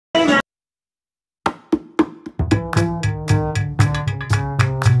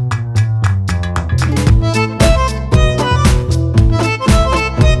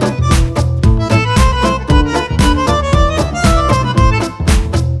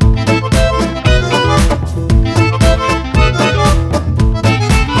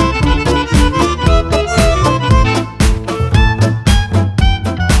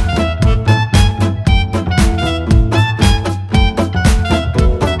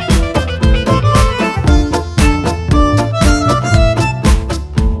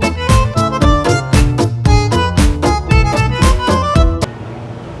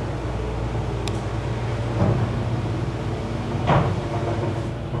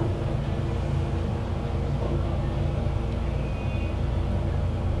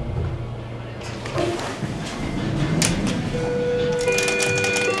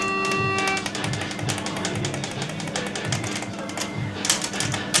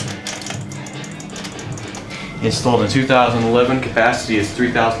Installed in 2011, capacity is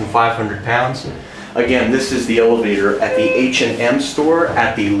 3,500 pounds. Again, this is the elevator at the H&M store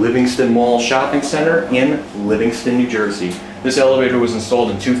at the Livingston Mall Shopping Center in Livingston, New Jersey. This elevator was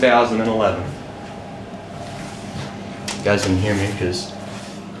installed in 2011. You guys didn't hear me because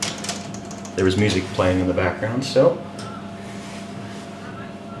there was music playing in the background, so.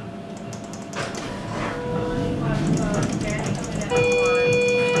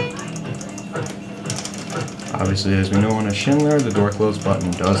 Obviously, as we know on a Schindler, the door close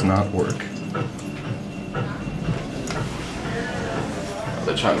button does not work.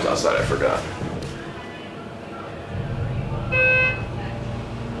 The chime's outside, I forgot.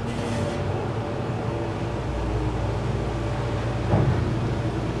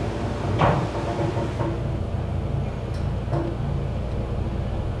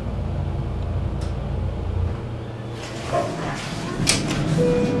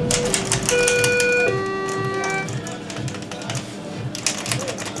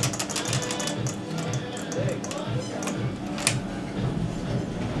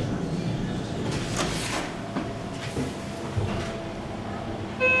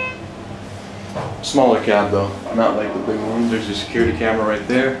 Smaller cab though, not like the big one. There's a security camera right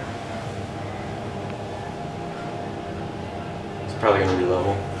there. It's probably gonna be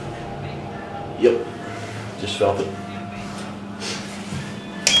level. Yep, just felt it.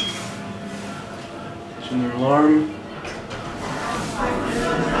 Schindler alarm.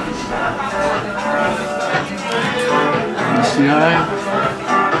 CI.